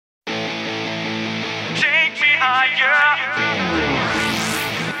higher.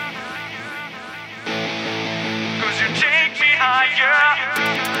 'Cause you take me higher.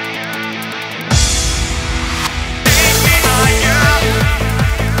 Take me higher.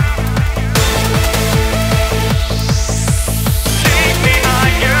 Take me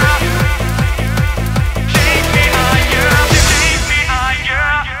higher. Take me higher. Take me higher.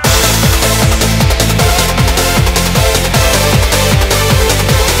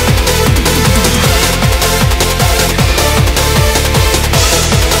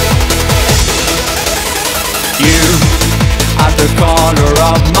 You are the color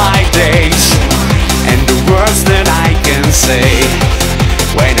of my days, and the words that I can say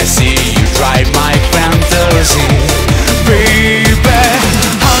when I see you drive my fantasy. Baby,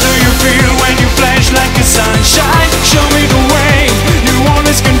 how do you feel when you flash like a sunshine? Show me the way, you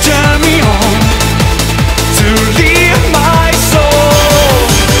always can turn me on to leave my soul.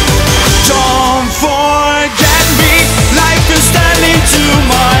 Don't forget me, life is standing to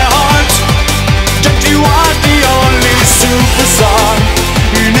my heart. That you are the only superstar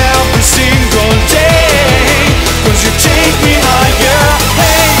in every single day. 'Cause you take me higher.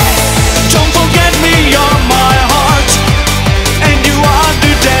 Hey, don't forget me, you're my heart, and you are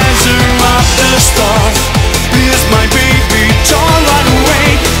the dancer of the stars. Please, my baby, don't run away,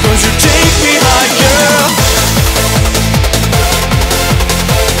 'cause you take me higher.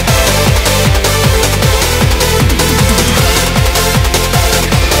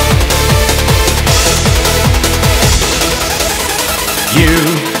 You,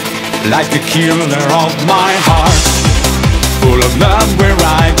 like the killer of my heart, full of love, we're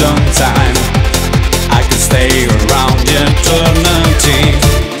right on time. I could stay around eternity.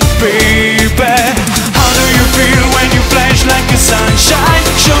 Baby, how do you feel when you flash like a sunshine?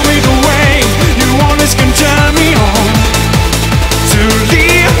 Show me the way, you always can turn me on to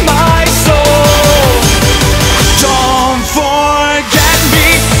leave my soul. Don't forget me,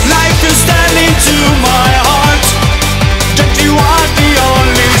 life is standing to my heart. That you are the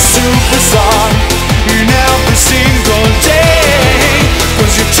only superstar in every single day.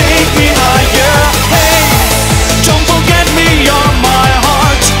 'Cause you take me higher. Hey, don't forget me, you're my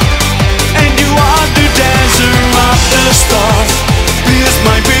heart, and you are the dancer of the stars. Please,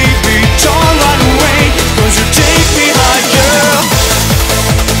 my baby, don't run away, 'cause you take me higher.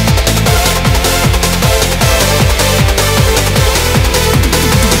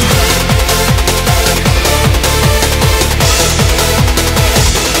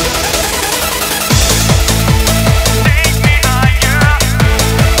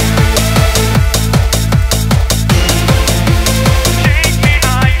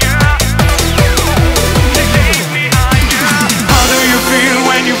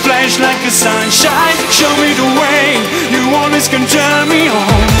 Like a sunshine, show me the way, you always can turn me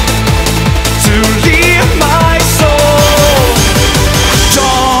on